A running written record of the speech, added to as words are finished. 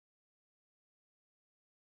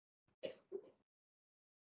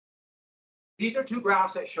These are two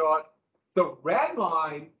graphs that show it. The red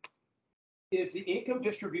line is the income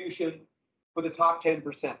distribution for the top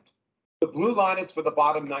 10%. The blue line is for the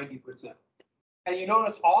bottom 90%. And you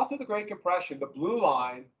notice all through the Great Compression, the blue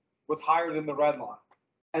line was higher than the red line.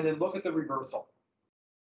 And then look at the reversal.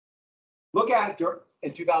 Look at it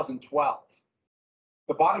in 2012.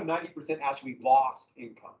 The bottom 90% actually lost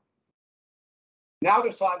income. Now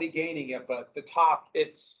they're slightly gaining it, but the top,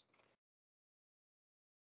 it's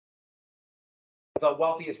the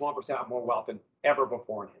wealthiest 1% have more wealth than ever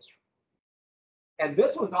before in history. And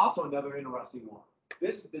this was also another interesting one.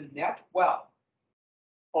 This is the net wealth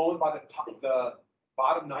owned by the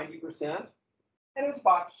bottom 90%, and it was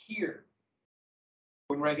about here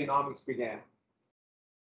when Reaganomics began.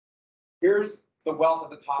 Here's the wealth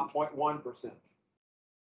of the top 0.1%.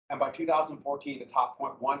 And by 2014, the top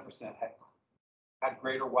 0.1% had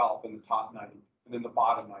greater wealth than the top 90, than the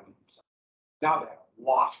bottom 90%. Now they have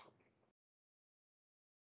lost.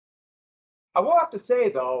 I will have to say,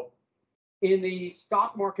 though, in the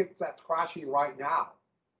stock markets that's crashing right now,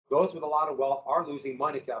 those with a lot of wealth are losing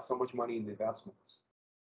money to have so much money in investments.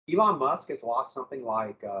 Elon Musk has lost something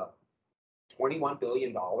like $21 billion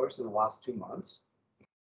in the last 2 months.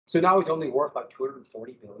 So now he's only worth like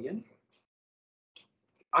 $240 billion.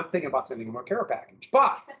 I'm thinking about sending him a care package,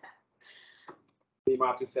 but he might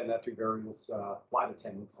have to send that to various flight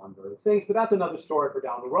attendants on various things. But that's another story for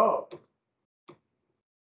down the road.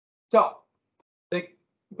 So,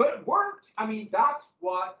 but it worked. I mean, that's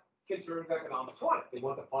what conservative economics want. They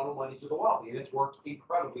want to funnel money to the wealthy, and it's worked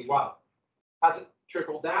incredibly well. Has it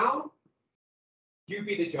trickled down? You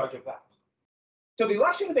be the judge of that. So the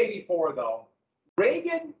election of '84, though,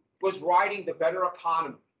 Reagan was riding the better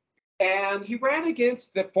economy. And he ran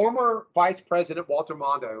against the former vice president, Walter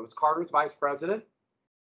Mondale. It was Carter's vice president.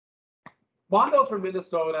 Mondale from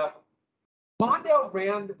Minnesota. Mondale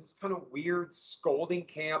ran this kind of weird scolding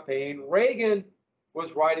campaign. Reagan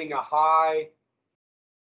was riding a high,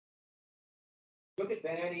 took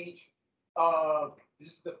advantage of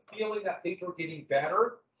just the feeling that things were getting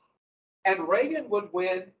better. And Reagan would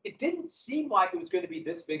win. It didn't seem like it was going to be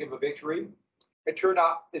this big of a victory. It turned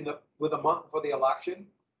out with a month before the election.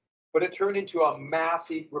 But it turned into a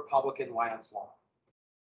massive Republican landslide,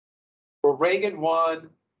 where Reagan won.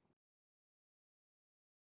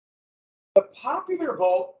 The popular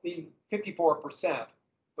vote being 54%,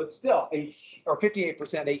 but still or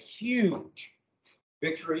 58%, a huge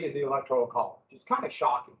victory in the Electoral College. It's kind of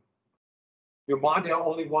shocking. Mondale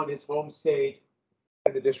only won his home state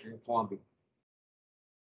and the District of Columbia.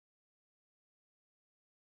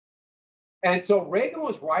 And so Reagan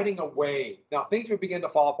was riding a wave. Now, things would begin to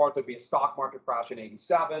fall apart. There'd be a stock market crash in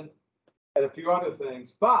 '87 and a few other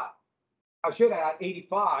things. But I should add,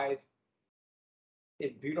 '85,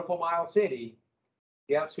 in beautiful Miles City,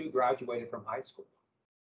 guess who graduated from high school?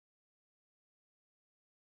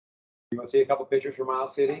 You want to see a couple pictures from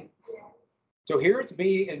Miles City? Yes. So here's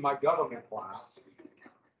me in my government class.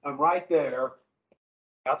 I'm right there.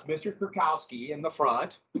 That's Mr. Kurkowski in the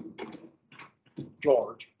front,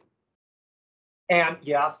 George. And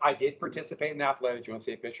yes, I did participate in athletics. You want to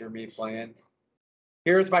see a picture of me playing?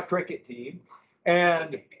 Here's my cricket team.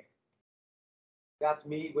 And that's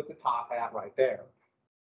me with the top hat right there.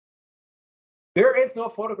 There is no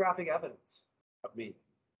photographic evidence of me.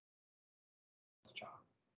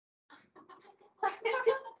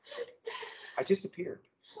 I just appeared.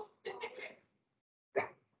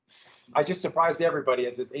 I just surprised everybody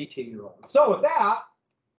as this 18-year-old. So with that,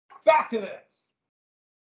 back to this.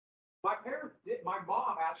 My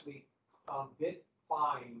mom actually did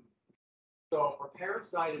fine. So for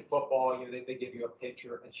parents' night in football, they give you a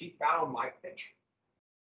picture, and she found my picture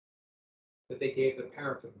that they gave the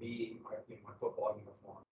parents of me, my football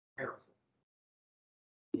uniform. Parents,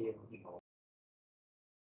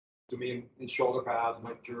 to me in shoulder pads,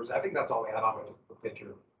 my jersey. I think that's all we had on the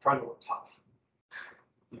picture. Trying to look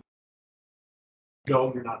tough.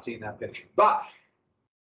 No, you're not seeing that picture, but.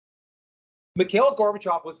 Mikhail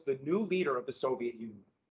Gorbachev was the new leader of the Soviet Union.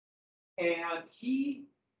 And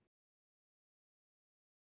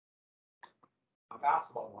a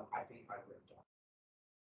basketball one, I think I read down.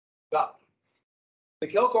 But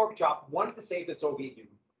Mikhail Gorbachev wanted to save the Soviet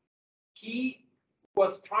Union. He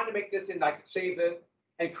was trying to make this save it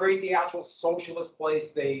and create the actual socialist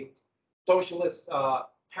socialist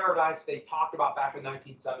paradise they talked about back in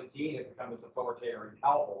 1917 and become this authoritarian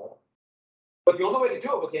hellhole. But the only way to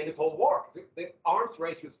do it was to end the Cold War, because the arms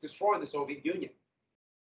race was destroying the Soviet Union.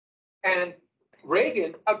 And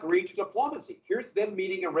Reagan agreed to diplomacy. Here's them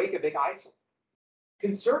meeting in Reykjavik, Iceland.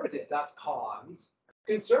 Conservative, that's cons.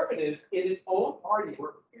 conservatives in his own party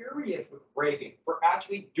were furious with Reagan for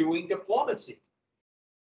actually doing diplomacy.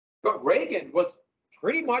 But Reagan was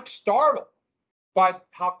pretty much startled by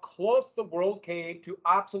how close the world came to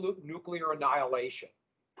absolute nuclear annihilation.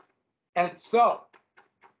 And so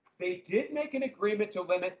they did make an agreement to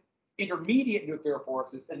limit intermediate nuclear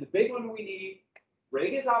forces. And the big one we need,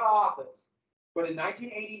 Reagan's out of office, but in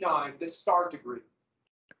 1989, the START agreement,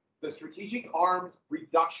 the Strategic Arms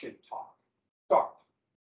Reduction talk, START.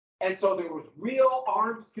 And so there was real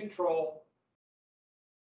arms control.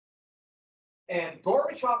 And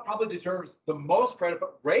Gorbachev probably deserves the most credit,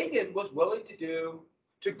 but Reagan was willing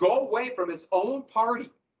to go away from his own party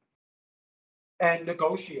and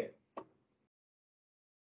negotiate.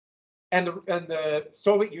 And the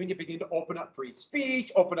Soviet Union began to open up free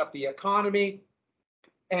speech, open up the economy.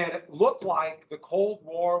 And it looked like the Cold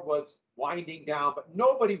War was winding down, but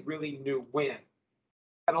nobody really knew when.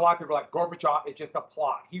 And a lot of people are like, Gorbachev is just a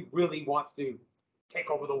plot. He really wants to take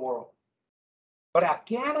over the world. But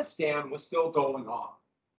Afghanistan was still going on.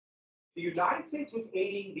 The United States was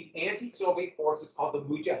aiding the anti-Soviet forces called the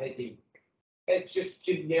Mujahideen as just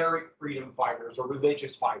generic freedom fighters or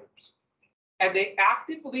religious fighters. And they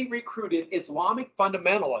actively recruited Islamic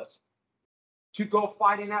fundamentalists to go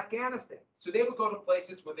fight in Afghanistan. So they would go to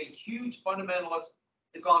places with a huge fundamentalist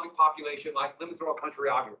Islamic population, like, let me throw a country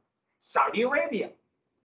out here, Saudi Arabia.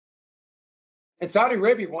 And Saudi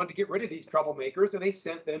Arabia wanted to get rid of these troublemakers, and they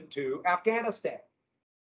sent them to Afghanistan.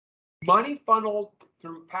 Money funneled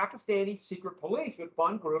through Pakistani secret police would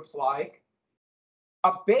fund groups like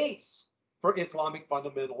a base for Islamic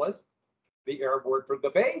fundamentalists. The Arab word for the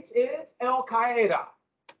base is Al-Qaeda.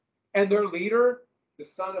 And their leader, the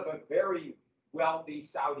son of a very wealthy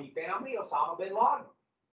Saudi family, Osama bin Laden,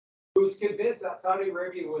 who was convinced that Saudi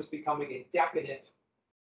Arabia was becoming a decadent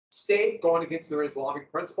state going against their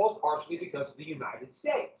Islamic principles, partially because of the United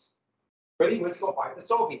States. But he went to go fight the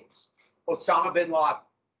Soviets. Osama bin Laden.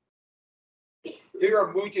 There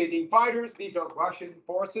are Mujahideen fighters. These are Russian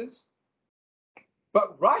forces.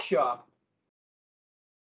 But Russia,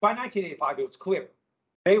 by 1985, it was clear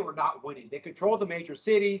they were not winning. They controlled the major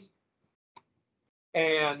cities,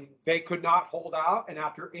 and they could not hold out. And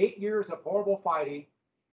after 8 years of horrible fighting,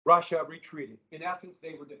 Russia retreated. In essence,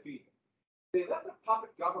 they were defeated. They left a puppet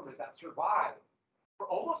government that survived for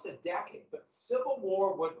almost a decade, but civil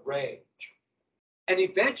war would rage. And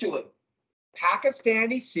eventually,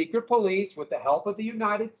 Pakistani secret police, with the help of the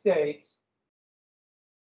United States,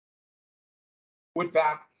 would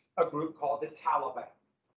back a group called the Taliban.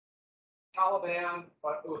 Taliban,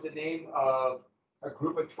 it was the name of a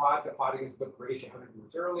group of tribes that fought against the British 100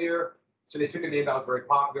 years earlier. So they took a name that was very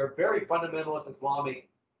popular, very fundamentalist Islamic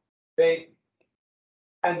faith.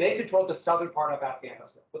 And they controlled the southern part of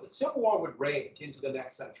Afghanistan. But the civil war would rage into the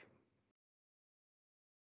next century.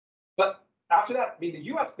 But after that, the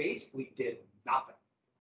U.S. basically did nothing.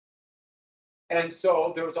 And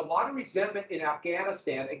so there was a lot of resentment in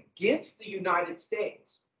Afghanistan against the United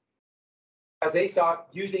States, as they saw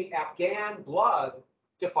using Afghan blood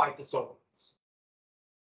to fight the Soviets.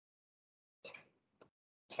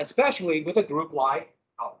 Especially with a group like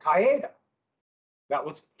Al-Qaeda that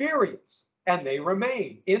was furious. And they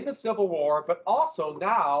remain in the Civil War, but also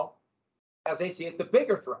now, as they see it, the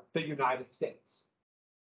bigger threat, the United States.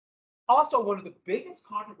 Also, one of the biggest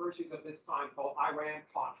controversies of this time called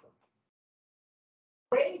Iran-Contra.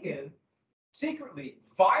 Reagan, secretly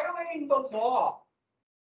violating the law,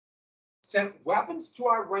 sent weapons to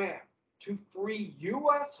Iran to free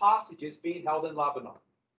U.S. hostages being held in Lebanon.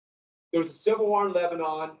 There was a civil war in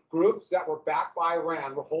Lebanon. Groups that were backed by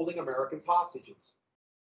Iran were holding Americans hostage.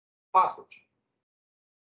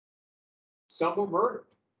 Some were murdered.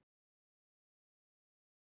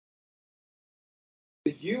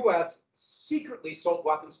 The U.S. secretly sold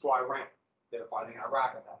weapons to Iran. They were fighting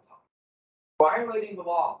Iraq at that time, violating the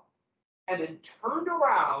law, and then turned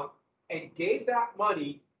around and gave that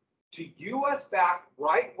money to U.S.-backed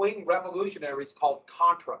right-wing revolutionaries called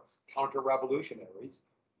Contras, counter-revolutionaries,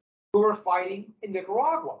 who were fighting in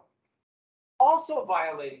Nicaragua, also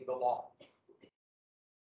violating the law.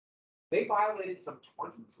 They violated some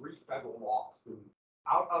 23 federal laws.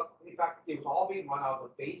 In fact, it was all being run out of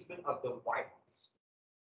the basement of the White House.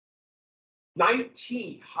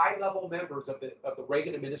 19 high-level members of the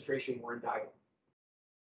Reagan administration were indicted.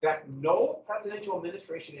 That no presidential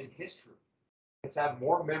administration in history has had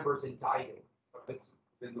more members indicted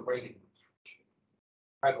than the Reagan administration.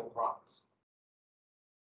 Federal crimes.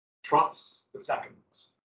 Trump's the second most.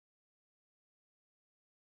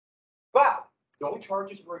 But no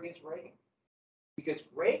charges were against Reagan because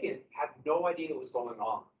Reagan had no idea what was going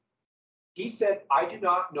on. He said, I do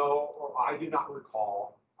not know, or I do not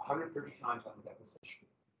recall 130 times on the deposition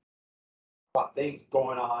about things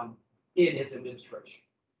going on in his administration.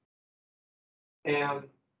 And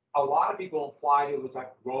a lot of people implied it was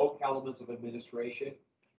like rogue elements of administration.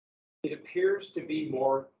 It appears to be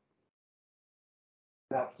more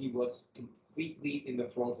that he was completely in the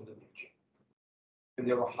throes of the nation. And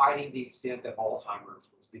they were hiding the extent that Alzheimer's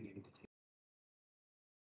was beginning to take.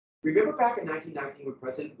 Remember back in 1919 when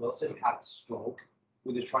President Wilson had a stroke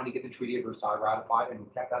when he was trying to get the Treaty of Versailles ratified and we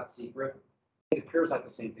kept that secret? It appears like the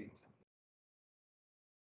same thing.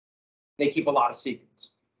 They keep a lot of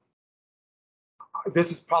secrets.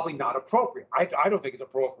 This is probably not appropriate. I don't think it's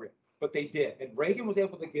appropriate, but they did. And Reagan was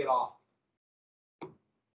able to get off.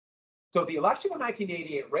 So the election of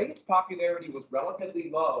 1988, Reagan's popularity was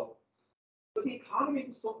relatively low, but the economy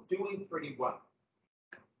was still doing pretty well.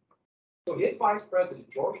 So his vice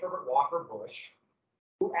president, George Herbert Walker Bush,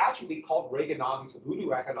 who actually called Reaganomics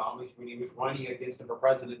voodoo economics when he was running against him for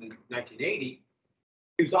president in 1980,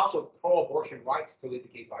 he was also pro-abortion rights till he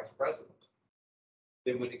became vice president.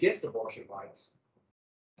 Then went against abortion rights.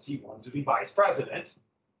 He wanted to be vice president.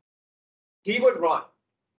 He would run.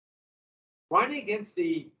 Running against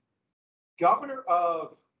the governor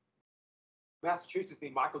of Massachusetts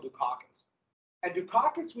named Michael Dukakis. And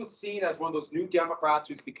Dukakis was seen as one of those new Democrats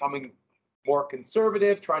who's becoming more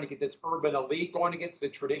conservative, trying to get this urban elite going against the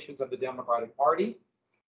traditions of the Democratic Party.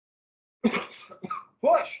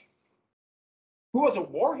 Bush, who was a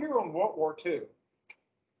war hero in World War II. In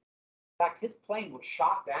fact, his plane was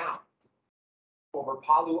shot down over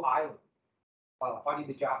Palau Island, fighting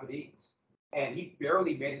the Japanese, and he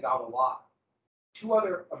barely made it out alive. Two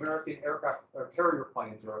other American aircraft or carrier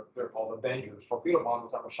planes, or they're called Avengers, torpedo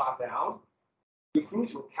bombers that were shot down. The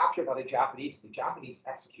crews were captured by the Japanese, and the Japanese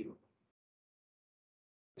executed them.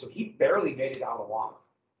 So he barely made it out alive.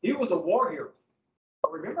 He was a war hero.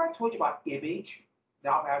 But remember I told you about image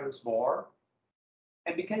now matters more?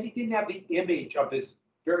 And because he didn't have the image of this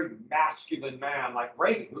very masculine man like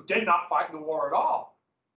Reagan, who did not fight in the war at all,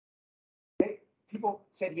 people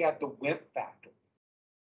said he had the wimp factor.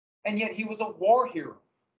 And yet he was a war hero.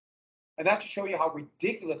 And that should show you how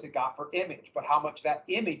ridiculous it got for image, but how much that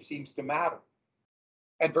image seems to matter.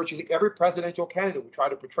 And virtually every presidential candidate would try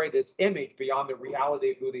to portray this image beyond the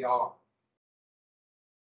reality of who they are.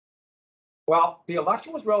 Well, the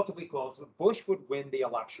election was relatively close, but Bush would win the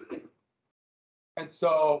election. And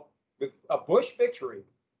so with a Bush victory,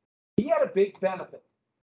 he had a big benefit.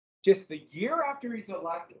 Just the year after he's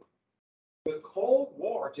elected, the Cold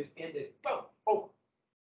War just ended. Boom, over.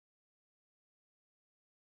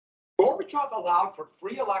 Gorbachev allowed for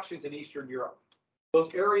free elections in Eastern Europe,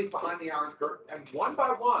 those areas behind the Iron Curtain, and one by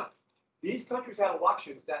one, these countries had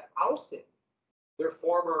elections that ousted their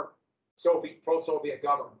former Soviet, pro-Soviet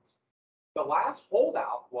governments. The last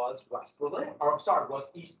holdout was West Berlin, or I'm sorry,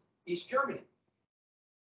 was East Germany.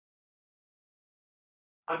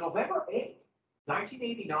 On November 8th,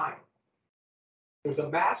 1989, there was a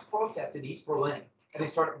mass protest in East Berlin, and they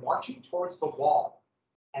started marching towards the wall.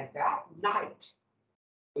 And that night,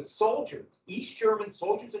 the soldiers, East German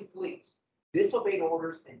soldiers and police, disobeyed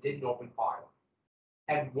orders and didn't open fire.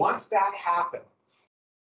 And once that happened,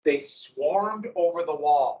 they swarmed over the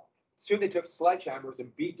wall. Soon they took sledgehammers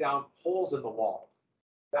and beat down holes in the wall.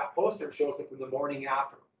 That poster shows it from the morning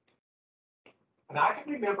after. And I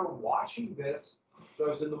can remember watching this. So it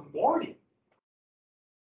was in the morning.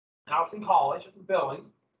 And I was in college in Billings.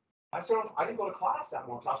 I didn't go to class that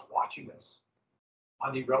morning, so I was watching this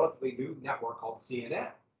on the relatively new network called CNN.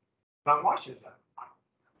 And I'm watching this. I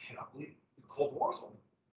cannot believe the Cold War's over.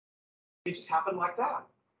 It just happened like that.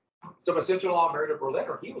 So my sister-in-law married a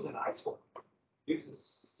Berliner. He was in high school. He was a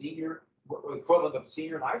senior, equivalent of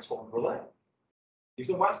senior in high school in Berlin. He was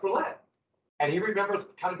in West Berlin. And he remembers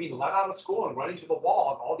kind of being let out of school and running to the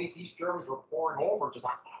wall, and all these East Germans were pouring over, just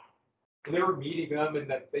like, and they were meeting them, and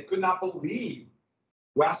that they could not believe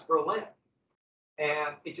West Berlin.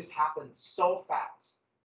 And it just happened so fast.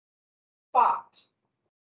 But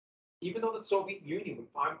even though the Soviet Union would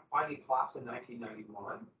finally collapse in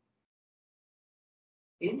 1991,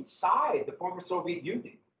 inside the former Soviet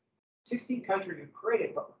Union, 16 countries were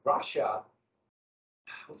created, but Russia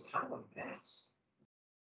was kind of a mess.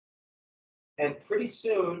 And pretty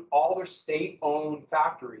soon, all their state-owned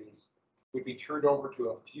factories would be turned over to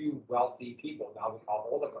a few wealthy people, now we call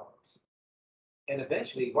oligarchs. And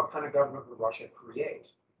eventually, what kind of government would Russia create?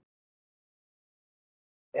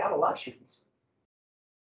 They have elections.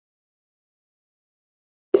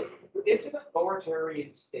 It's an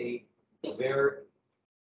authoritarian state.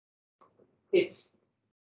 It's,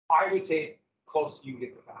 I would say, close to you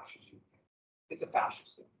get the fascist. It's a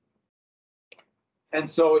fascist state. And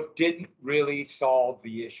so it didn't really solve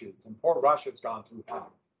the issues. And poor Russia's gone through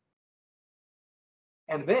hell.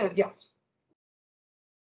 And then, yes,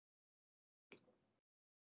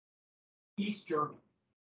 East Germany.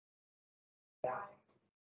 Yeah.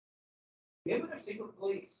 Them and their secret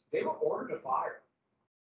police, they were ordered to fire.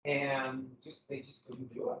 And they just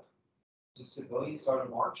couldn't do it. Just civilians started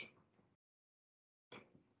marching.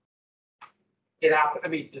 It happened. I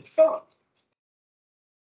mean, just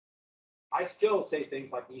I still say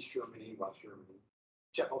things like East Germany, West Germany,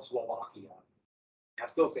 Czechoslovakia. I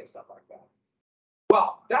still say stuff like that.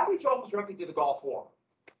 Well, that leads almost directly to the Gulf War.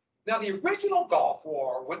 Now, the original Gulf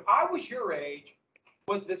War, when I was your age,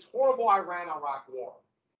 was this horrible Iran-Iraq war.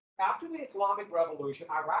 After the Islamic Revolution,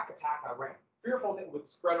 Iraq attacked Iran, fearful that it would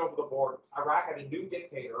spread over the borders. Iraq had a new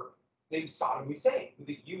dictator named Saddam Hussein, who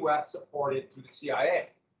the U.S. supported through the CIA.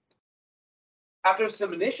 After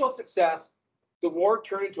some initial success, the war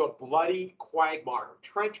turned into a bloody quagmire,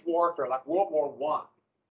 trench warfare like World War I.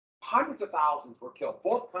 Hundreds of thousands were killed.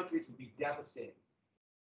 Both countries would be devastated.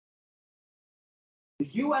 The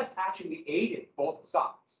U.S. actually aided both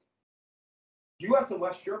sides. U.S. and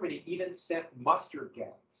West Germany even sent mustard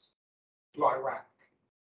gas to Iraq.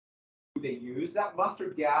 They used that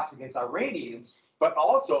mustard gas against Iranians, but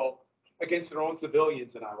also against their own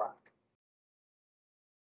civilians in Iraq.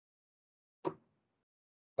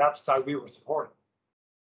 That's the side we were supporting.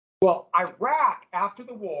 Well, Iraq, after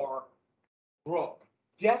the war, broke,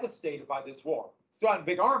 devastated by this war. Still had a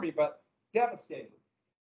big army, but devastated.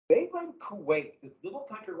 They went Kuwait, this little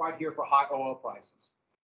country right here, for high oil prices.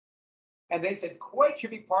 And they said Kuwait should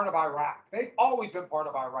be part of Iraq. They've always been part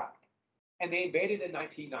of Iraq. And they invaded in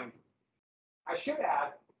 1990. I should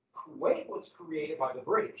add, Kuwait was created by the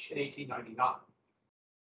British in 1899.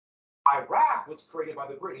 Iraq was created by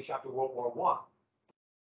the British after World War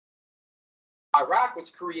I. Iraq was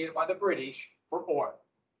created by the British for oil.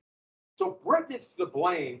 So Britain is to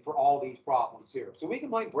blame for all these problems here. So we can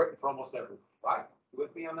blame Britain for almost everything, right? You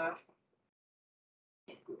with me on that?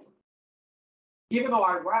 Even though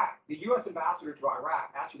Iraq, the U.S. ambassador to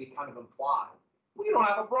Iraq actually kind of implied, we don't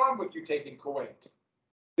have a problem with you taking Kuwait.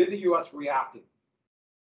 Then the U.S. reacted.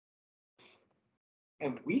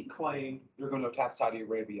 And we claimed they're going to attack Saudi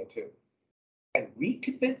Arabia too. And we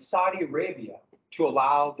convinced Saudi Arabia to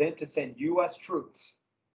allow them to send U.S. troops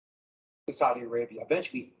to Saudi Arabia.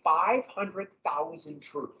 Eventually, 500,000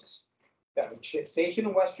 troops that were stationed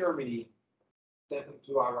in West Germany sent them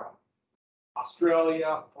to Iraq.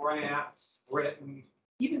 Australia, France, Britain,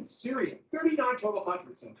 even Syria. 39 total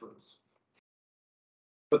countries sent troops.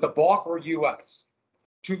 But the bulk were U.S.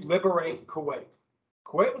 to liberate Kuwait.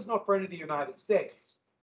 Kuwait was no friend of the United States,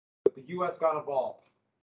 but the U.S. got involved.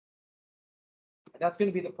 And that's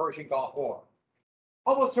going to be the Persian Gulf War.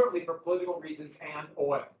 Almost certainly for political reasons and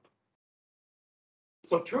oil.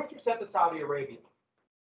 So troops were sent to Saudi Arabia.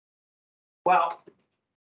 Well,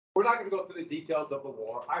 we're not going to go through the details of the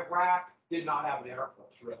war. Iraq did not have an air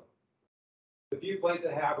force, really. The few planes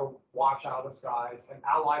that had were washed out of the skies, and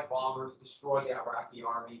Allied bombers destroyed the Iraqi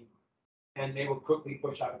army, and they would quickly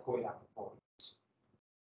push out of Kuwait after 4 weeks.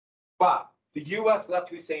 But the U.S. left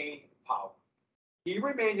Hussein in power. He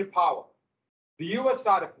remained in power. The U.S.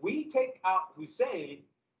 thought if we take out Hussein,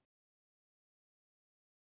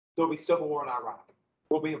 there'll be civil war in Iraq.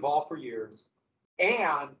 We'll be involved for years,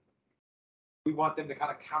 and we want them to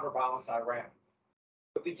kind of counterbalance Iran.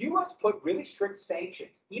 But the U.S. put really strict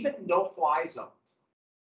sanctions, even no-fly zones,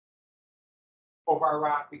 over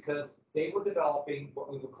Iraq because they were developing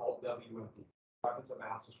what we would call WMD, weapons of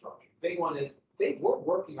mass destruction. Big one is they were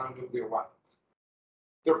working on nuclear weapons.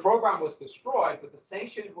 Their program was destroyed, but the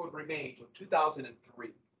sanctions would remain until 2003.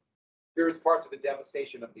 Here's parts of the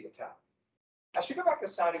devastation of the attack. I should go back to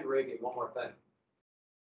Saudi Arabia, one more thing.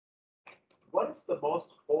 What is the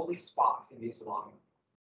most holy spot in the Islamic world?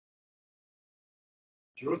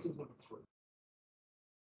 Jerusalem's number 3.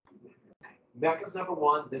 Mecca's number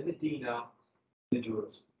 1, then Medina, then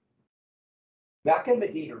Jerusalem. Mecca and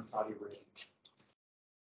Medina are in Saudi Arabia.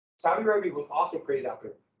 Saudi Arabia was also created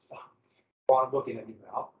after, while I'm looking at you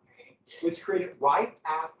now, it was created right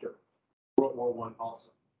after World War I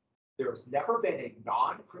also. There has never been a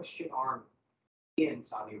non-Christian army in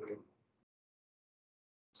Saudi Arabia.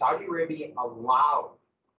 Saudi Arabia allowed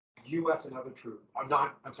U.S. and other troops,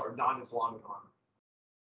 non-Islamic army.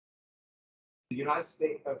 The United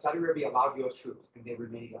States, Saudi Arabia allowed U.S. troops, and they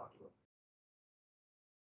remained out to it.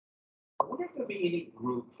 I wonder if there'll be any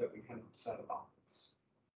group that we kind of upset about this.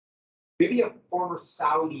 Maybe a former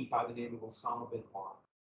Saudi by the name of Osama bin Laden.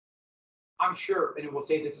 I'm sure, and it will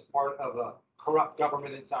say this is part of a corrupt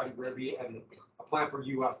government in Saudi Arabia and a plan for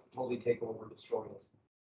U.S. to totally take over and destroy us.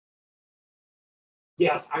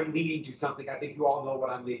 Yes, I'm leading to something. I think you all know what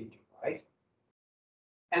I'm leading to, right?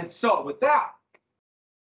 And so with that,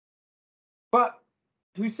 but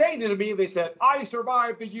Hussein then immediately said, I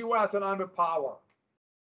survived the US and I'm in power.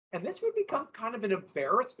 And this would become kind of an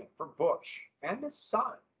embarrassment for Bush and his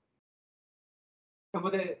son. And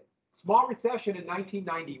with a small recession in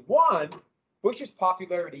 1991, Bush's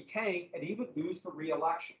popularity tanked and he would lose for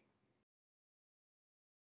re-election.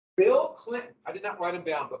 Bill Clinton, I did not write him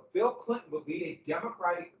down, but Bill Clinton would lead a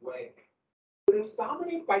Democratic wave. But it was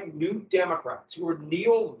dominated by New Democrats who were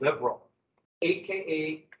neoliberal,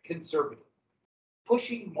 aka conservative,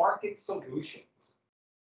 pushing market solutions.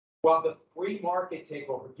 While the free market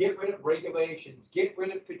takeover, get rid of regulations, get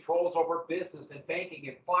rid of controls over business and banking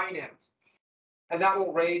and finance, and that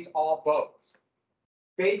will raise all boats.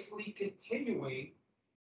 Basically continuing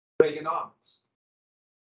Reaganomics.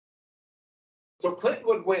 So Clinton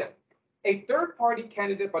would win. A third-party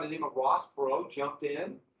candidate by the name of Ross Perot jumped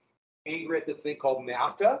in, angry at this thing called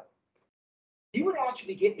NAFTA. He would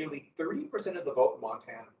actually get nearly 30% of the vote in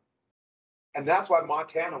Montana. And that's why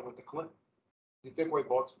Montana went to Clinton. He took away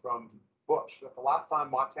votes from Bush. That's the last time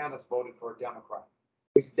Montana's voted for a Democrat.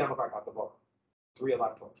 At least a Democrat got the vote. 3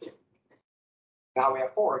 electors. Now we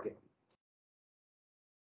have 4 again.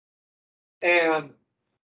 And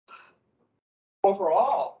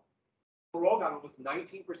overall, Perot got almost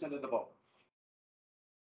 19% of the vote.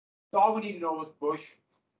 So all we need to know is Bush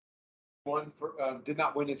did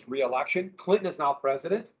not win his re-election. Clinton is now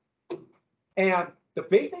president. And the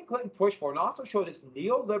big thing Clinton pushed for and also showed his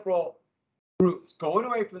neoliberal roots, going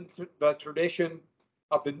away from the tradition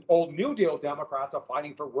of the old New Deal Democrats of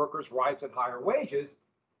fighting for workers' rights and higher wages.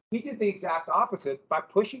 He did the exact opposite by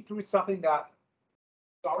pushing through something that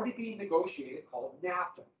was already being negotiated called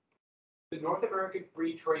NAFTA, the North American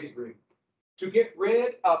Free Trade Agreement, to get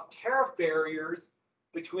rid of tariff barriers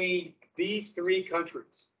between these 3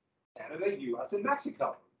 countries, Canada, US, and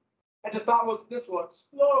Mexico. And the thought was this will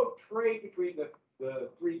explode trade between the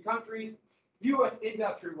 3 countries. US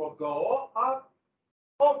industry will go up,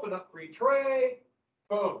 open up free trade,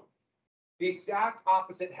 boom. The exact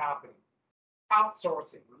opposite happened.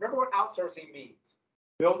 Outsourcing. Remember what outsourcing means?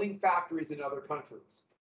 Building factories in other countries.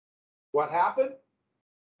 What happened?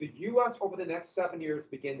 The US over the next 7 years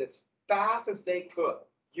began as fast as they could,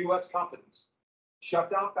 US companies,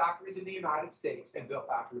 shut down factories in the United States and built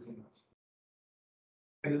factories in Mexico.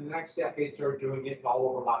 And in the next decade, started doing it all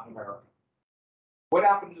over Latin America. What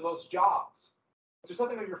happened to those jobs? Is there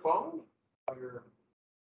something on your phone? On your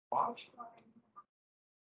watch?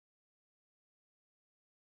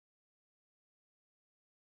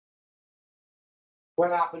 What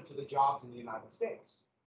happened to the jobs in the United States?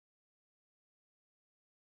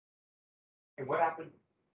 And what happened?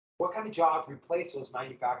 What kind of jobs replaced those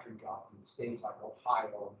manufacturing jobs in states like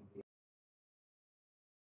Ohio and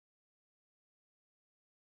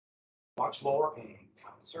much lower paying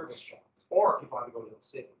kind of service jobs, or people had to go to the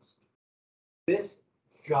cities. This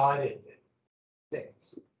gutted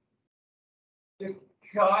states. Just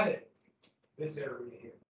gutted this area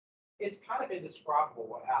here. It's kind of indescribable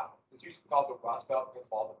what happened. It's used to be called the Rust Belt because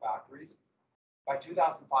of all the factories. By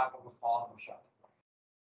 2005, almost all of them shut down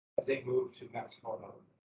as they moved to Mexico and other.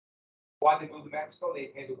 Why they moved to Mexico? They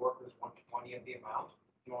paid the workers 1/20 of the amount,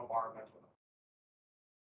 no environmental.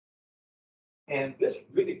 And this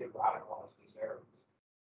really did radicalize these areas.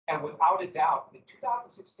 And without a doubt, in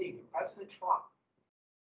 2016, when President Trump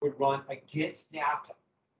would run against NAFTA,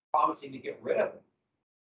 promising to get rid of it,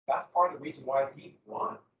 that's part of the reason why he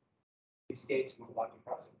won these states was elected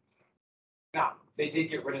president. Now, they did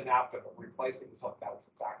get rid of NAFTA, but replaced it with something that was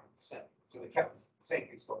exactly the same. So they kept the same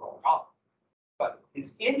thing still going on. But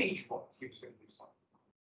his image was he was going to do something.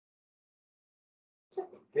 It's a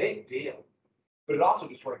big deal. But it also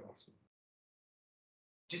destroyed Mexico.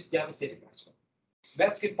 Just devastated Mexico.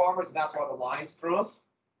 Mexican farmers, and that's why the lines through them,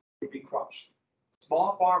 would be crushed.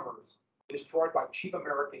 Small farmers destroyed by cheap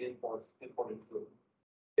American imported food.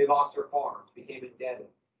 They lost their farms, became indebted.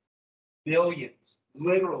 Billions,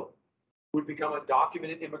 literally, would become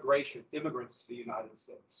undocumented immigrants to the United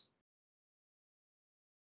States.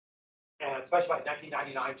 And especially by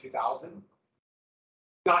 1999, 2000,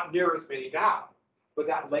 not near as many now, but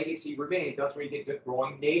that legacy remains. That's where you get the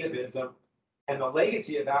growing nativism. And the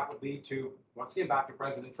legacy of that would lead to, once again, back to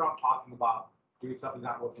President Trump talking about doing something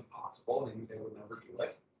that wasn't possible and they would never do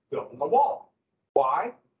it, building a wall.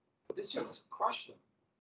 Why? This just crushed them.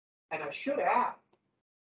 And I should add,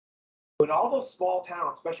 when all those small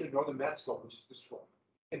towns, especially in northern Mexico, were just destroyed,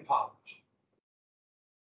 impoverished,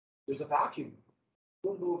 there's a vacuum.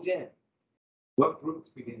 Who moved in? What groups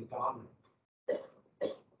begin to dominate?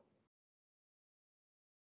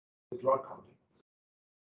 The drug companies.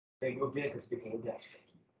 They moved in because people were desperate.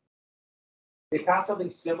 They passed something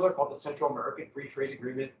similar called the Central American Free Trade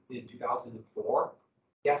Agreement in 2004.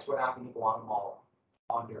 Guess what happened to Guatemala,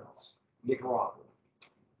 Honduras, Nicaragua?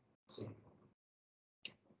 Same thing.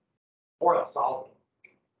 Or El Salvador.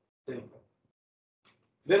 Same thing.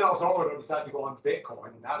 Then El Salvador decided to go on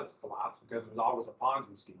Bitcoin, and that has collapsed because it was always a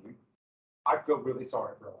Ponzi scheme. I feel really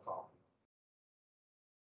sorry for El Salvador.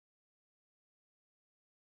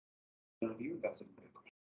 None of you invested in Bitcoin.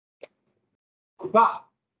 But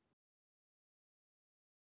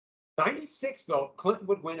 96, though, Clinton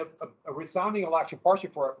would win a resounding election,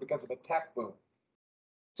 partially for it because of the tech boom.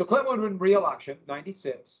 So Clinton would win re-election,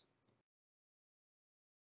 96.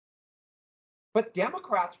 But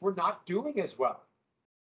Democrats were not doing as well.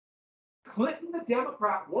 Clinton, the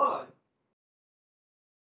Democrat, won,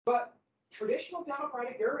 but traditional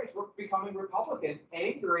Democratic areas were becoming Republican,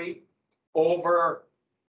 angry over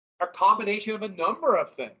a combination of a number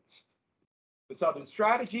of things. The Southern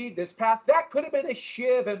strategy, this past, that could have been a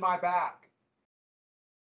shiv in my back.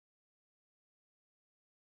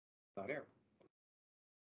 Not here.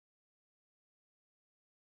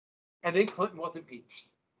 And then Clinton was impeached.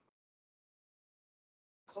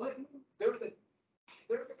 Clinton, there was a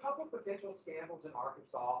couple of potential scandals in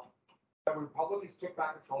Arkansas that Republicans took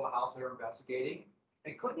back control of the House they were investigating.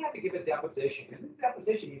 And Clinton had to give a deposition. And in the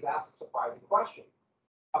deposition, he was asked a surprising question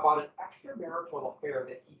about an extramarital affair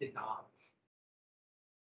that he denied.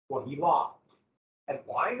 Well, he lied. And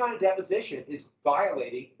lying on a deposition is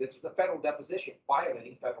violating, this was a federal deposition,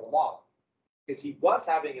 violating federal law. Because he was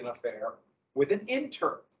having an affair with an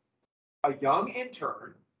intern, a young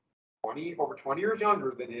intern, over 20 years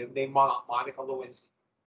younger than him, named Monica Lewinsky.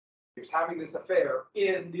 He was having this affair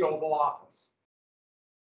in the Oval Office.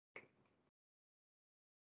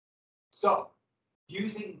 So,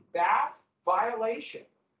 using that violation,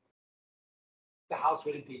 the House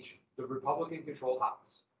would impeach him, the Republican-controlled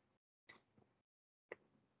House.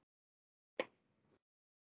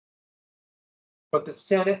 But the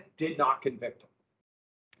Senate did not convict him.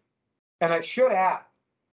 And I should add,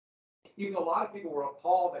 even a lot of people were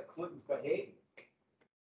appalled at Clinton's behavior.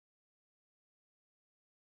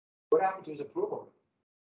 What happened to his approval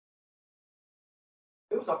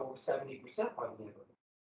rate? It was up over 70% by the end of it.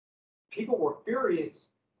 People were furious.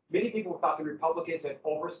 Many people thought the Republicans had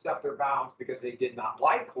overstepped their bounds because they did not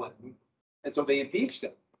like Clinton, and so they impeached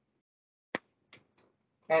him.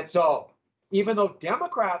 And so, even though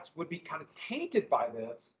Democrats would be kind of tainted by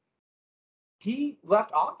this, he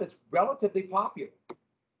left office relatively popular.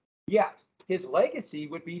 Yet, his legacy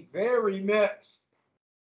would be very mixed.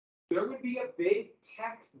 There would be a big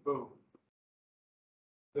tech boom.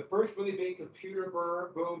 The first really big computer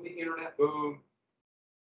boom, the internet boom.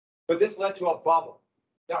 But this led to a bubble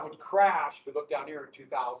that would crash, if you look down here, in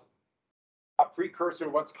 2000. A precursor to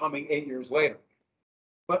what's coming 8 years later.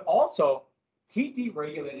 But also, he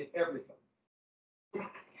deregulated everything.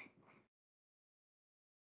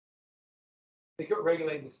 They could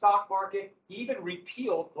regulate the stock market. He even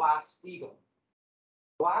repealed Glass-Steagall.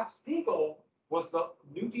 Glass-Steagall was the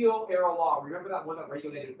New Deal era law. Remember that one that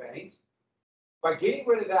regulated banks? By getting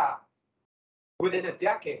rid of that, within a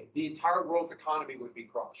decade, the entire world's economy would be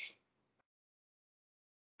crushed.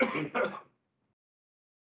 And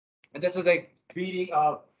this is a beating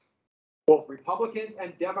of both Republicans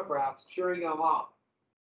and Democrats cheering him on.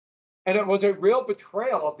 And it was a real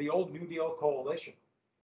betrayal of the old New Deal coalition.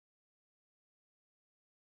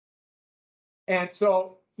 And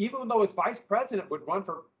so, even though his vice president would run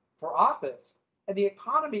for office, and the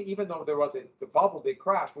economy, even though there was the bubble did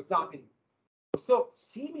crash, was still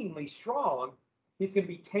seemingly strong, he's going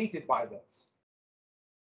to be tainted by this.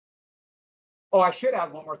 Oh, I should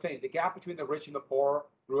add one more thing. The gap between the rich and the poor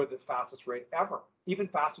grew at the fastest rate ever, even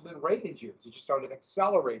faster than Reagan's years. It just started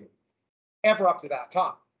accelerating ever up to that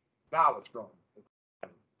time. Now it's growing.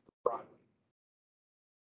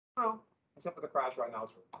 Well, except for the crash right now.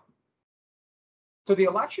 So the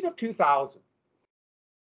election of 2000,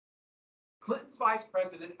 Clinton's vice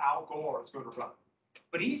president, Al Gore, is going to run.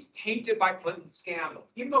 But he's tainted by Clinton's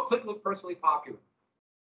scandals, even though Clinton was personally popular.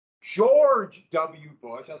 George W.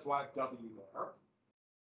 Bush, that's why I have W there.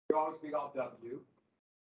 You always read all W.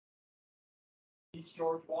 He's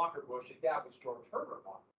George Walker Bush. His dad was George Herbert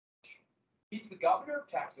Walker Bush. He's the governor of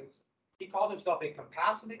Texas. He called himself a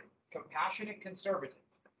compassionate conservative.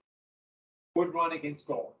 Would run against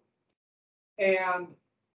Gore. And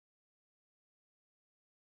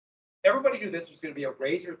everybody knew this was going to be a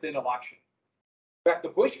razor-thin election. In fact, the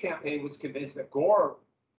Bush campaign was convinced that Gore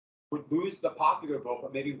would lose the popular vote,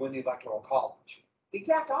 but maybe win the electoral college. The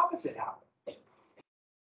exact opposite happened.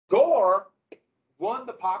 Gore won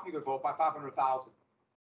the popular vote by 500,000.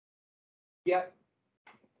 Yet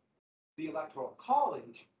the Electoral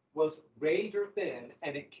College was razor thin,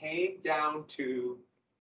 and it came down to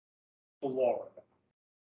Florida.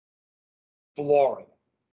 Florida.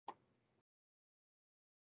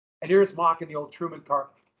 And here's mocking the old Truman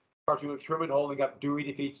cartoon of Truman holding up Dewey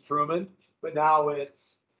defeats Truman, but now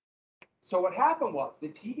it's. So what happened was the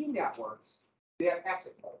TV networks, they have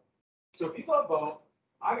exit polls. So if you go vote,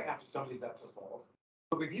 I can answer some of these exit polls.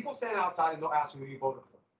 There'll be people standing outside and they'll ask you who you voted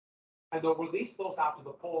for. And they'll release those after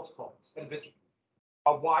the polls close. And if it's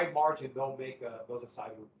a wide margin, they'll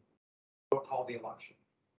decide who they'll call the election.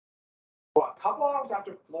 Well, a couple hours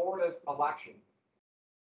after Florida's election,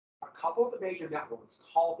 a couple of the major networks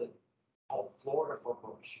called Florida for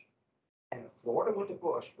Bush. And if Florida went to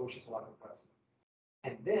Bush, Bush is elected president.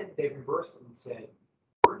 And then they reversed it and said,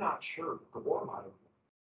 we're not sure the war might have won.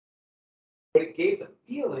 But it gave the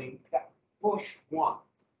feeling that Bush won.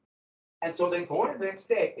 And so then going to the next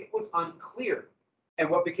day, it was unclear. And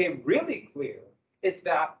what became really clear is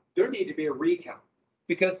that there needed to be a recount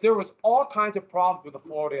because there was all kinds of problems with the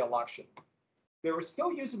Florida election. They were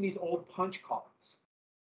still using these old punch cards.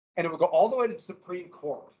 And it would go all the way to the Supreme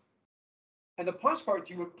Court. And the punch card,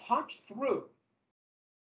 you would punch through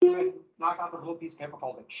and knock out the little piece of paper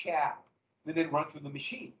called a chat, and then run through the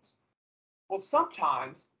machines. Well,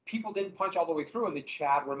 sometimes people didn't punch all the way through and the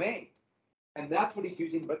chat remained. And that's what he's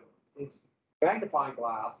using, but his magnifying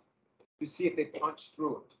glass to see if they punched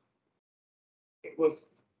through it. It was,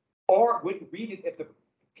 or wouldn't read it if the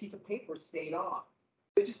piece of paper stayed on.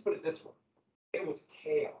 They just put it this way. It was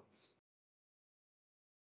chaos.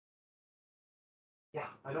 Yeah,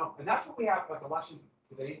 I know. And that's what we have like elections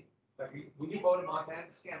today. Like when you vote in Montana,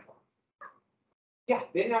 it's a scan farm. Yeah,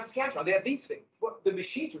 they didn't have a scan farm. They had these things. Well, the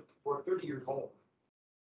machines were 30 years old.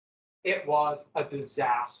 It was a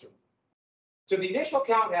disaster. So the initial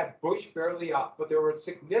count had Bush barely up, but there were a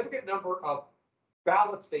significant number of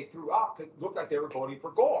ballots they threw out because it looked like they were voting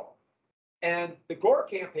for Gore. And the Gore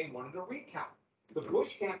campaign wanted a recount. The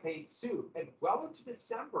Bush campaign sued, and well into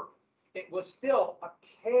December, it was still a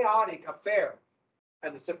chaotic affair.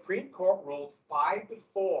 And the Supreme Court ruled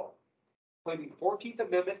 5-4, claiming 14th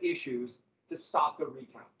Amendment issues to stop the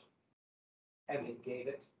recount. And they gave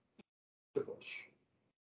it to Bush.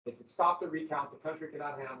 If it stopped the recount, the country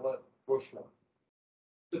cannot handle it, Bush won.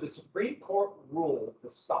 So the Supreme Court ruled to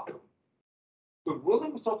stop it. The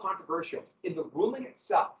ruling was so controversial. In the ruling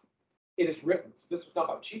itself, it is written, so this was done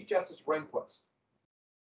by Chief Justice Rehnquist.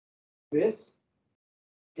 This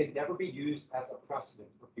can never be used as a precedent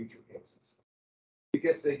for future cases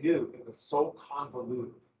because they knew it was so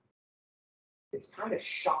convoluted. It's kind of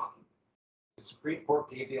shocking. The Supreme Court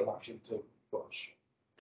gave the election to Bush.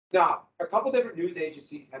 Now, a couple different news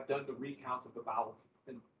agencies have done the recounts of the ballots,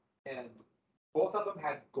 and both of them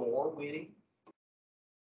had Gore winning.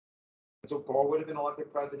 So Gore would have been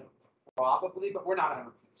elected president, probably, but we're not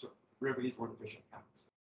 100% certain. Remember, these weren't official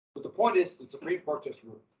counts. But the point is, the Supreme Court just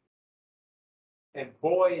ruled. And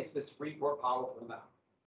boy, is the Supreme Court powerful now.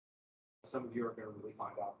 Some of you are going to really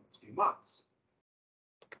find out in the next few months.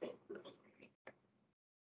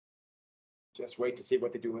 Just wait to see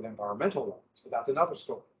what they do with environmental laws. So that's another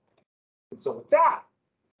story. And so with that,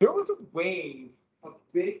 there was a wave of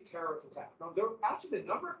big terrorist attacks. Now, actually, the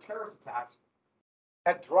number of terrorist attacks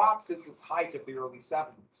had dropped since its height of the early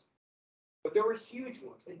 70s. But there were huge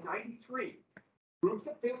ones. In '93, groups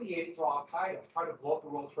affiliated to Al-Qaeda tried to blow up the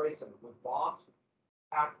World Trade Center with bombs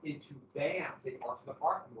packed into vans. They parked in the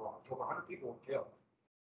parking garage. Over 100 people were killed.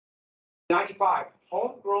 95,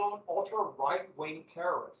 homegrown ultra-right-wing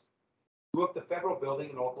terrorists blew up the federal building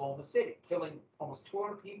in Oklahoma City, killing almost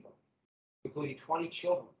 200 people, including 20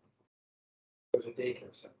 children. There was a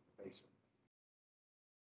daycare center in the basement.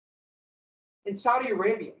 In Saudi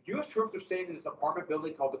Arabia, U.S. troops are staying in this apartment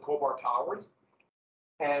building called the Khobar Towers,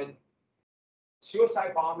 and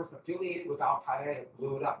suicide bombers affiliated with Al-Qaeda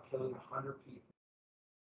blew it up, killing 100 people.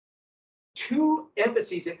 2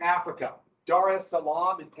 embassies in Africa, Dar es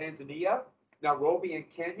Salaam in Tanzania, Nairobi in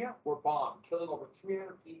Kenya, were bombed, killing over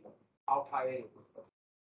 300 people. Al-Qaeda was.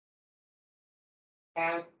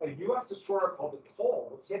 And a U.S. destroyer called the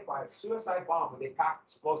Cole was hit by a suicide bomb when they packed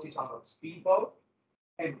explosives on a speedboat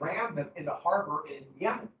and rammed them in the harbor in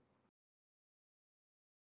Yemen.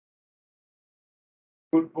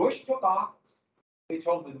 When Bush took office, they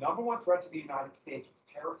told him the #1 threat to the United States was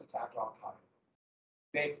terrorist attack on Al-Qaeda.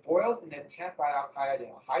 They foiled an attempt by Al-Qaeda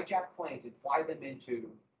to hijack planes and fly them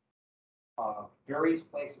into various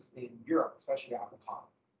places in Europe, especially Africa.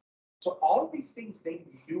 So all of these things they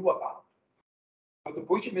knew about, but the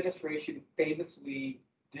Bush administration famously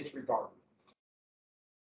disregarded.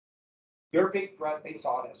 Their big threat, they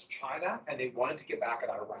saw it as China, and they wanted to get back at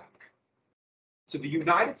Iraq. So the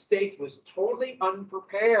United States was totally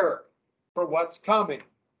unprepared for what's coming.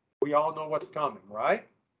 We all know what's coming, right?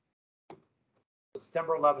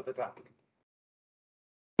 September 11th attack.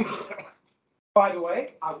 By the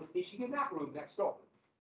way, I was teaching in that room next door.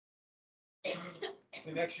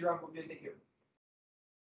 The next year I moved into here.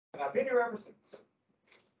 And I've been here ever since.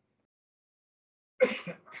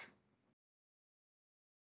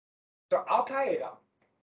 So Al Qaeda,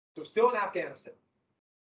 so still in Afghanistan.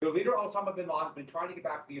 Their leader Osama bin Laden has been trying to get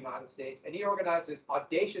back to the United States, and he organized this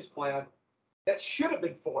audacious plan that should have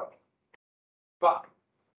been foiled. But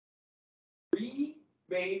three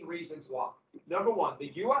main reasons why. Number one,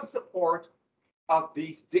 the U.S. support of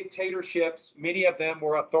these dictatorships, many of them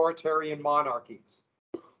were authoritarian monarchies.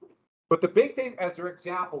 But the big thing, as their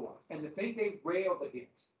example was, and the thing they railed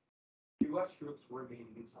against, U.S. troops were remaining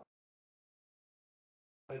inside.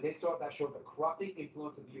 And they saw that showed the corrupting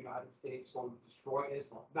influence of the United States going to destroy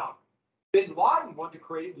Islam. Now, bin Laden wanted to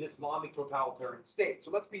create an Islamic totalitarian state.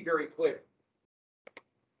 So let's be very clear.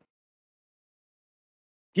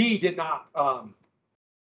 He did not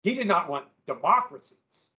want democracies.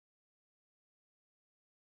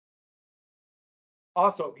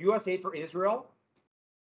 Also, U.S. aid for Israel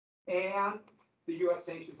and the U.S.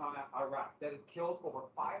 sanctions on Iraq that had killed over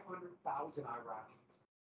 500,000 Iraqis.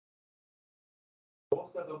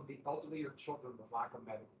 Most of them, the elderly or children with lack of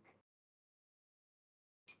medical care.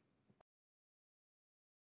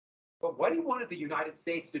 But what he wanted the United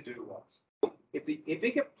States to do was, if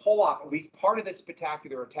they could pull off at least part of this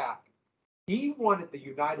spectacular attack, he wanted the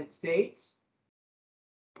United States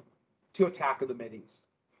to attack in the Mideast.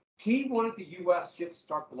 He wanted the U.S. just to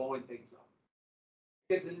start blowing things up.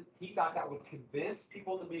 Because he thought that would convince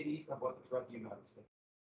people in the Mideast of what the threat of the United States.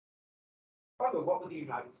 By the way, what would the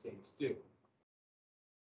United States do?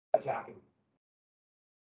 Attacking.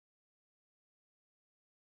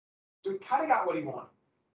 So he kind of got what he wanted.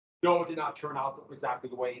 No, it did not turn out exactly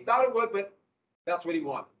the way he thought it would, but that's what he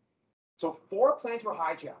wanted. So 4 planes were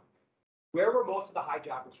hijacked. Where were most of the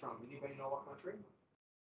hijackers from? Anybody know what country?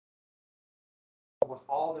 Almost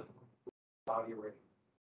all of them from Saudi Arabia.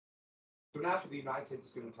 So naturally, the United States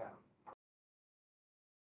is going to attack.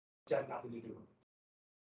 Which had nothing to do with it.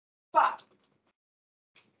 But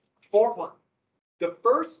 4 planes. The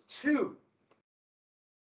first 2,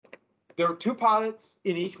 there were 2 pilots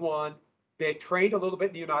in each one. They trained a little bit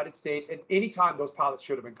in the United States, and anytime those pilots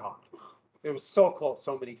should have been caught. It was so close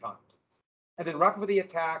so many times. And then right before the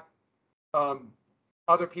attack,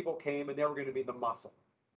 other people came, and they were going to be the muscle.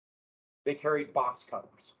 They carried box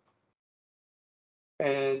cutters.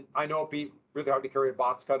 And I know it'd be really hard to carry a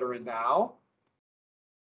box cutter in now.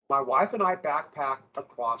 My wife and I backpacked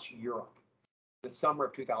across Europe the summer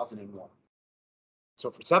of 2001. So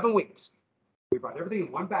for 7 weeks, we brought everything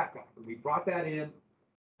in one backpack, and we brought that in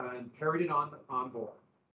and carried it on board.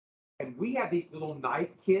 And we had these little knife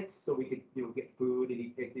kits so we could, get food and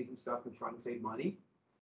eat picnics and stuff and trying to save money.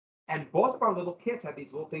 And both of our little kits had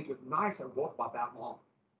these little things with knives that were both about that long.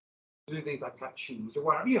 To do things like cut cheese or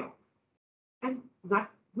whatever, And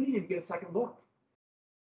we didn't even get a second look.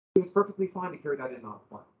 It was perfectly fine to carry that in on a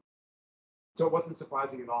plane. So it wasn't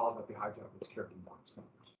surprising at all that the hijackers carried in box cutters.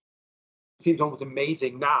 Seems almost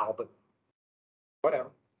amazing now, but whatever.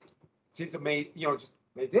 Seems amazing, just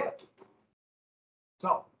they did.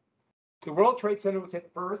 So the World Trade Center was hit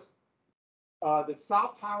first. The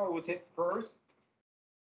South Tower was hit first.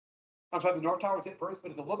 I'm sorry, the North Tower was hit first, but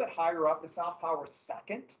it's a little bit higher up. The South Tower was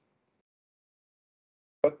second.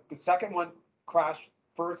 But the second one crashed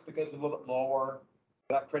first because it's a little bit lower.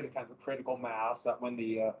 That created kind of a critical mass. That when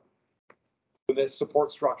the support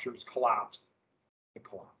structures collapsed, it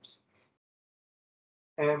collapsed.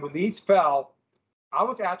 And when these fell, I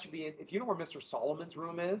was actually in, if you know where Mr. Solomon's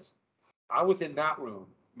room is, I was in that room.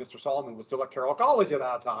 Mr. Solomon was still at Carroll College at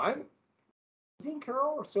that time. Was he in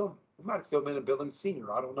Carroll or still? He might have still been a Billings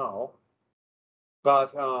senior. I don't know.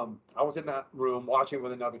 But I was in that room watching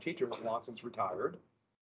with another teacher who's long since retired.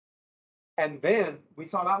 And then we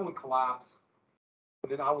saw that one collapse.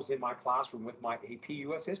 And then I was in my classroom with my AP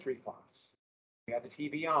US history class. We had the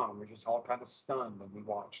TV on. We're just all kind of stunned when we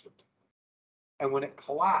watched it. And when it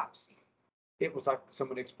collapsed, it was like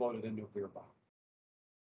someone exploded a nuclear bomb.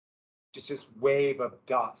 Just this wave of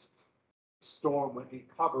dust. Storm went and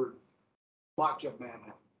covered much of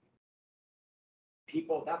Manhattan.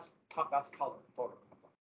 People, that's color photo.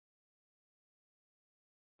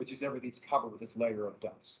 Which is everything's covered with this layer of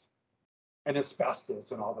dust. And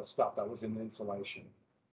asbestos and all the stuff that was in the insulation.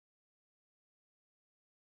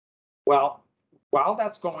 Well, while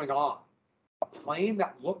that's going on, a plane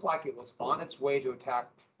that looked like it was on its way to attack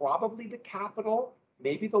probably the Capitol,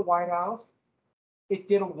 maybe the White House, it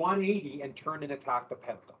did a 180 and turned and attacked the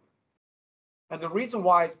Pentagon. And the reason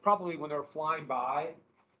why is probably when they're flying by,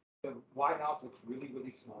 the White House looks really,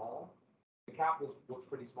 really small. The Capitol looks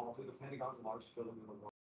pretty small too. The Pentagon's the largest building in the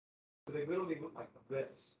world. So they literally look like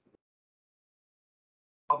this.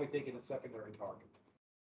 Probably thinking a secondary target.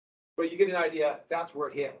 But you get an idea, that's where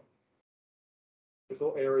it hit. This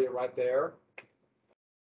little area right there.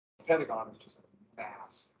 The Pentagon is just a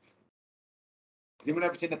mass. Has anyone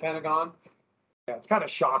ever seen the Pentagon? Yeah, it's kind of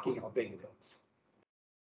shocking how big it is.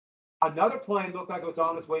 Another plane looked like it was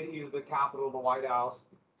on its way to either the Capitol or the White House.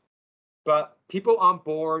 But people on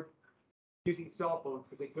board using cell phones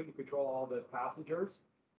because they couldn't control all the passengers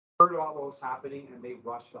heard about what was happening and they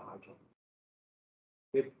rushed the hijack.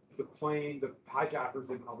 The plane, the hijackers,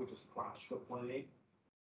 they probably just crashed the plane.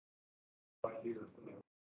 Right here,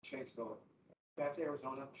 Shanksville. That's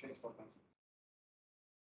Arizona, Shanksville,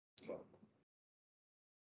 Pennsylvania.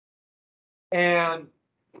 And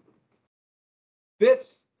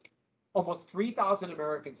this, almost 3,000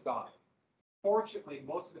 Americans died. Fortunately,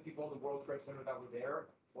 most of the people in the World Trade Center that were there,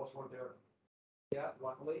 most weren't there yet,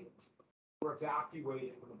 luckily, were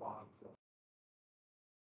evacuated from the bottom floor.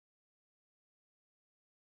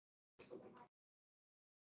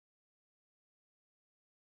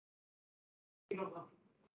 You don't know.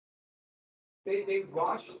 They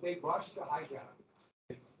rushed the hijack.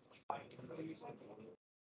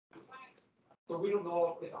 So we don't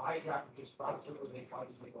know if the hijacker just brought it or they tried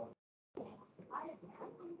to take off.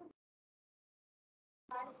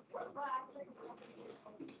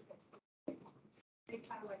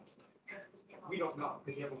 We don't know.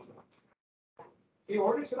 The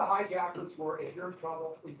orders to the hijackers were if you're in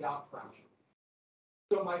trouble, in doubt, crash.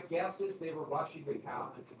 So my guess is they were rushing the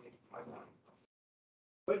cabin to make the hijack.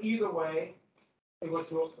 But either way, it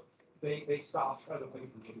was they stopped other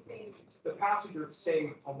things. The passengers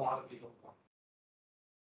saved a lot of people.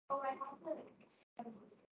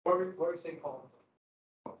 What were you saying, Paul?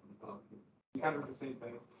 You kind of the same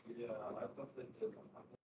thing. Yeah, I thought they did.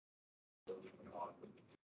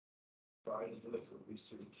 Try to do it for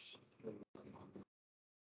research.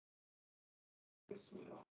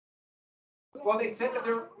 Well, they said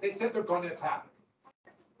they're going to attack.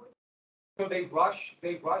 So they rush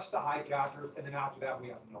the hijackers, and then after that we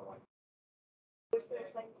have no idea.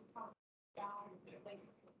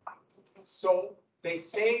 So they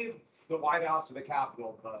saved the White House or the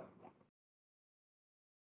Capitol, but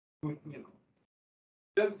you know,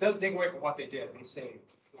 doesn't take away from what they did. They saved.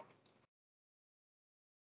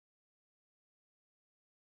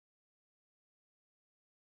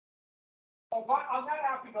 Oh, but on that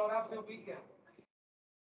happy note, have a good weekend.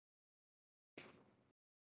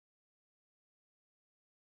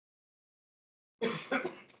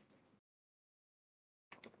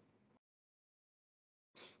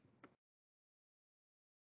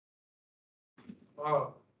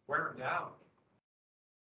 Oh, wear it down.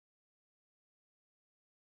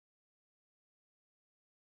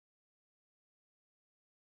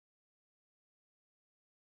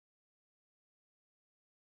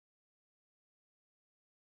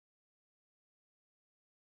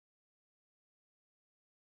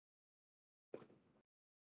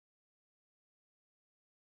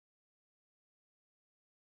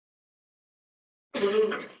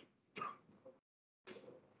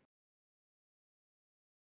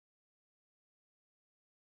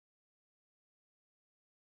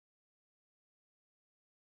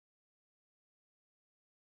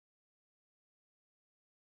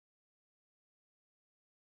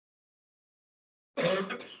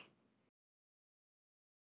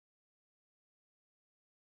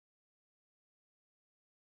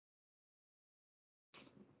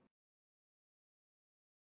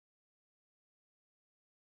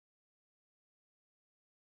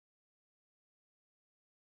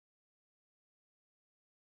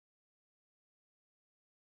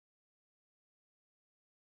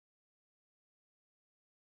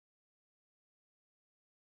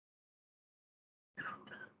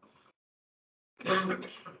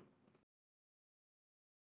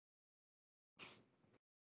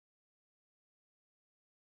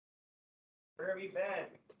 Where have you been?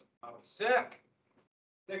 I was sick.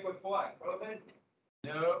 Sick with what? COVID?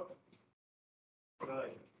 No.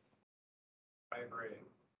 Good. I agree.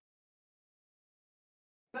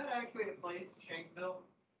 Is that actually a place, Shanksville?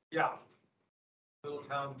 Yeah. Little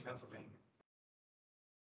town in Pennsylvania.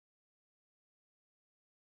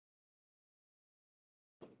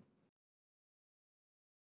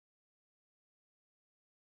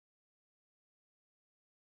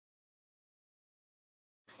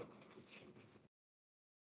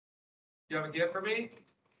 You have a gift for me?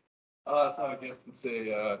 It's not a gift. It's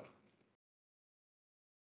a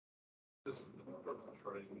Just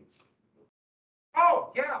shorting.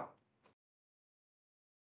 Oh, yeah.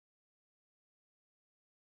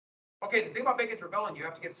 Okay, the thing about Bacon's Rebellion, you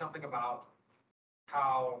have to get something about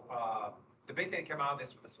how, the big thing that came out of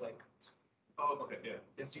this was the slave codes. Oh, okay, yeah.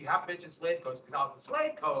 And so you have to mention slave codes, because out of the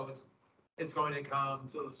slave codes, it's going to come,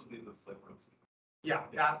 So this would be the slave codes, yeah,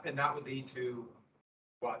 and that would lead to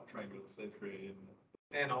what? triangular slave trade.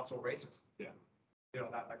 And also racism. Yeah. You know,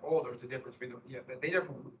 that, like, oh, there's a difference between the, yeah, but they never,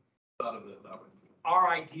 Thought of it that way. our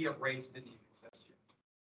idea of race didn't even exist yet,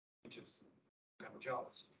 which is kind of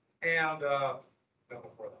jealous. And, no,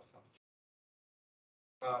 before that.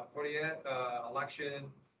 48, election.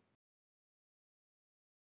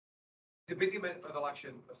 The big event of the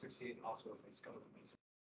election of 68 also was a scuttle from East.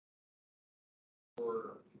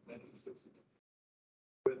 For 1960.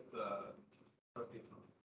 With,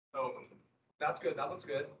 oh, That's good, that looks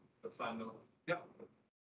good. that's fine though. Yep.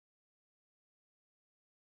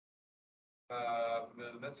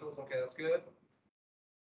 The missiles, okay, that's good.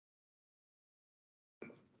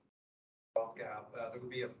 Well, yeah, there would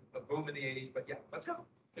be a boom in the 80s, but yeah, let's go.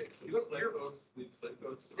 Okay, You look- slave you're- codes, leave slave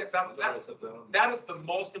codes. Yes, that's- Sorry, I took down. That is the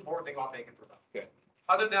most important thing about Bacon for them. Okay.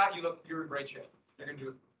 Other than that, you're in great shape.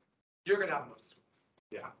 You're gonna have most.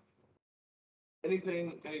 Yeah.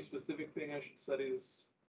 Anything, any specific thing I should study this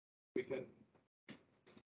weekend?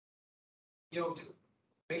 You know, just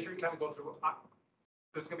make sure you kind of go through,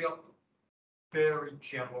 there's gonna be a very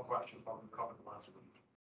general questions about what we covered last week.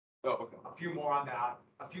 Oh, okay. A few more on that,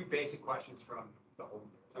 a few basic questions from the whole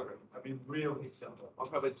year. Okay. I mean, really simple. I'll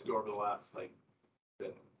probably just go over the last, like,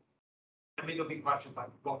 bit. I mean, there'll be questions like,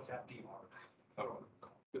 what was FDRs?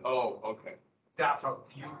 Oh, okay, That's how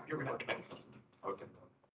you're gonna. okay.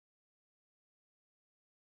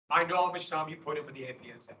 I know how much time you put in for the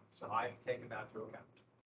APUSH, so I've taken that into account.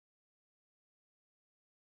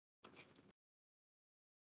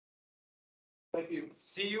 Thank you.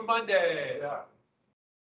 See you Monday. Yeah.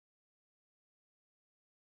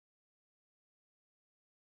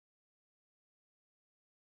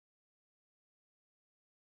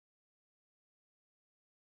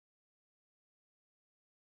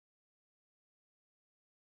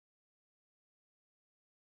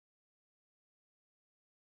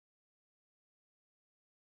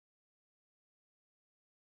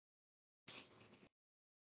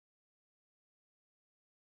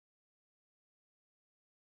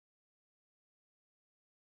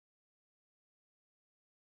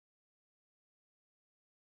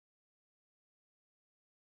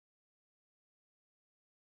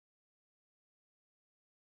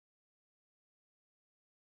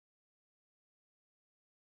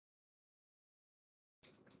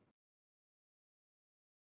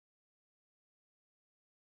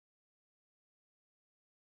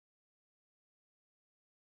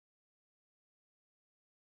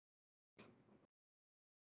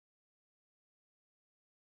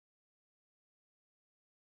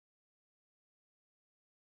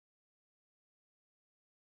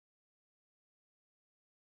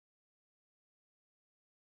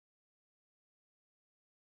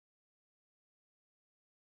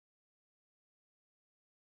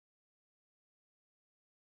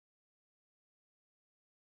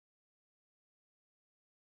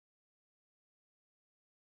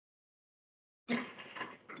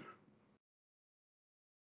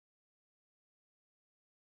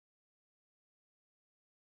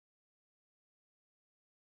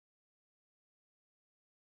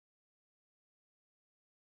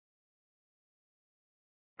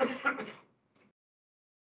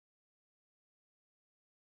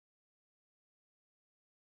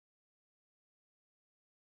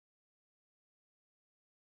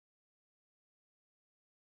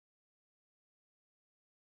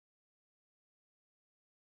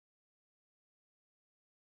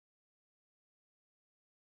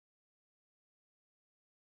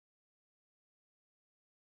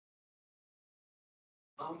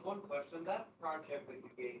 One question, that project that you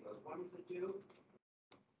gave us, when does it due?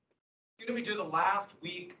 You're gonna be doing the last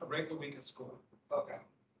week, a regular week of school. Okay.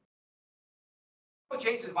 What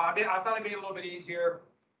changes, Bob? I thought I made it a little bit easier.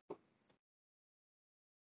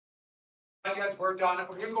 You guys worked on it.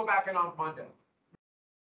 We're gonna go back in on Monday.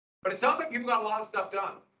 But it sounds like people got a lot of stuff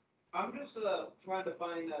done. I'm just, trying to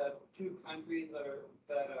find, two countries that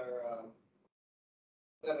are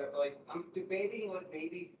like, I'm debating like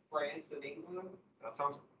maybe France and England, That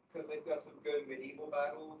sounds, cause they've got some good medieval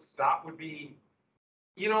battles. that would be,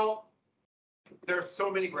 you know, there's so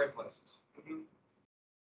many great places. Mhm.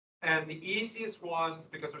 And the easiest ones,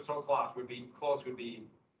 because they're so close, would be,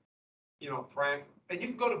 you know, France, and you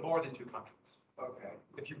can go to more than two countries Okay.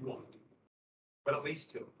 if you want, but at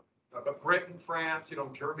least two. But Britain, France,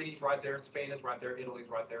 Germany's right there, Spain is right there, Italy's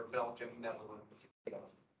right there, Belgium, Netherlands.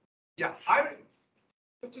 Yeah,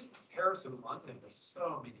 but just Paris and London, there's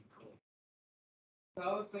so many cool. So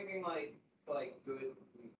I was thinking like good,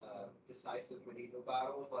 decisive medieval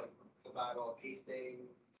battles, like the Battle of Hastings,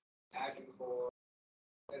 Agincourt,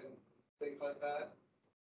 and things like that.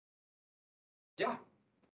 Yeah.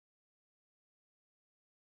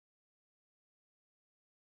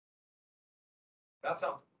 That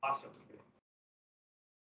sounds awesome to me.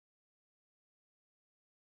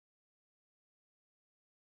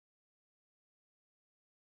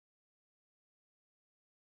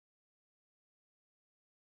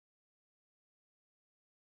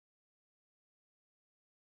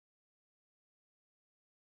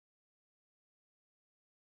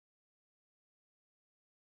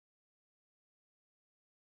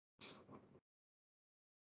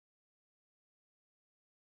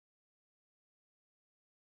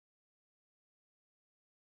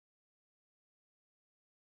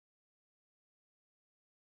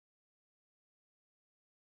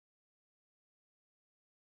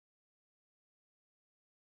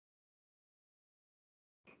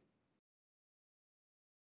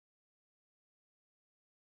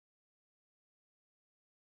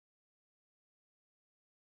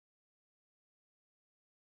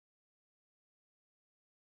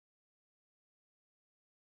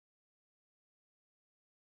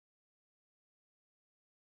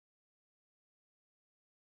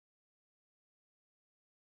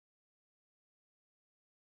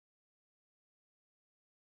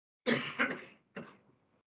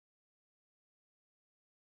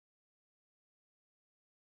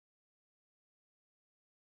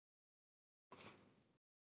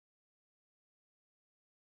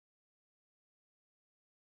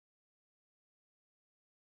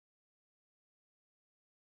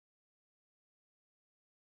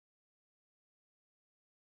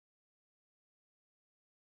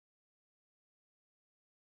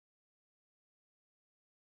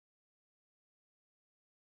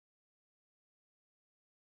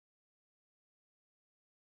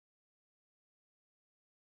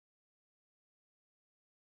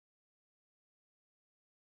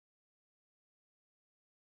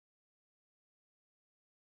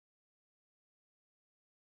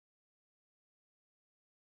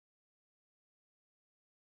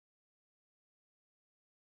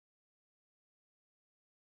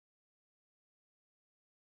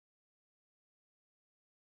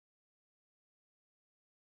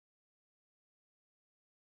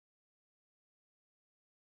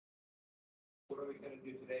 What are we gonna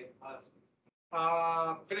do today?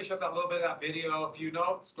 Finish up that little bit of that video, a few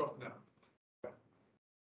notes, go from there.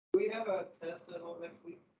 Do we have a test at all next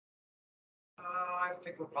week? I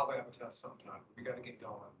think we'll probably have a test sometime. We gotta get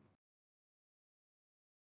going.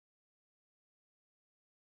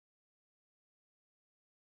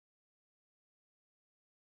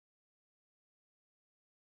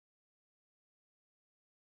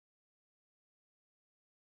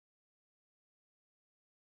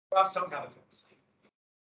 Well, some kind of test.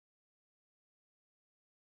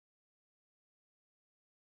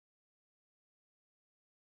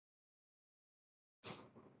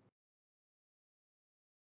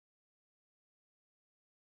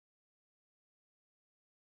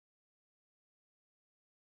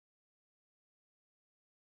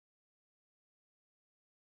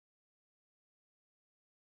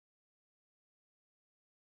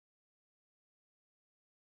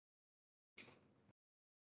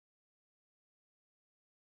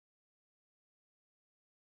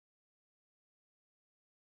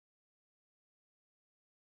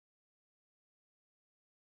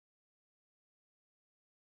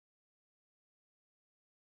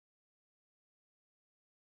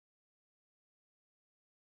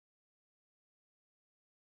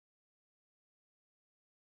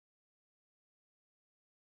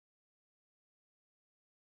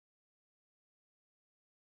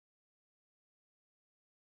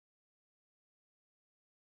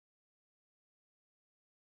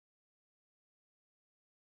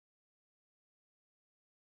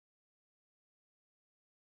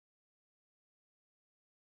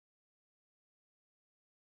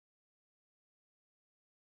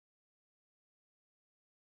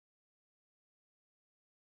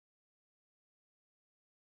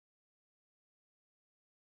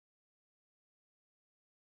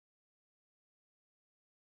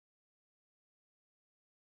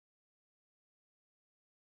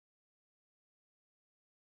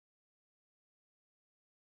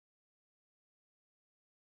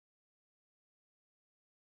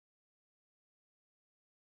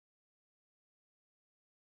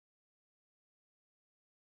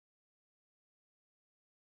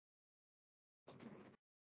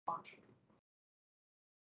 function.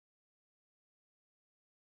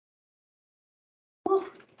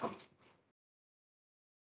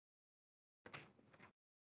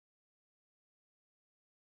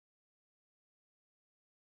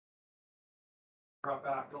 Drop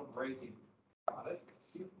back, don't break it. Got it?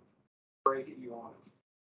 You break it, you want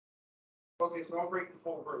it. Okay, so I'll break this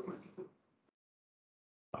whole room.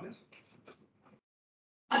 Honest?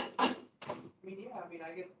 I mean, yeah, I mean,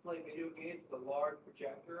 I get to play video games with a large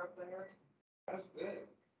projector up there. That's good.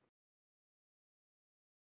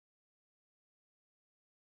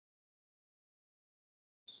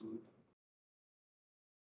 Sweet.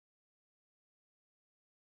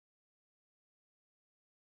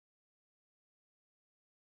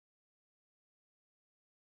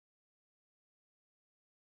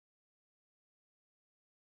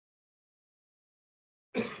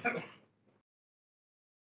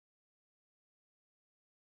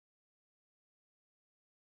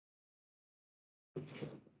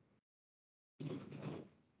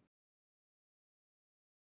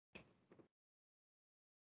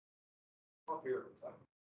 Up here, it's like.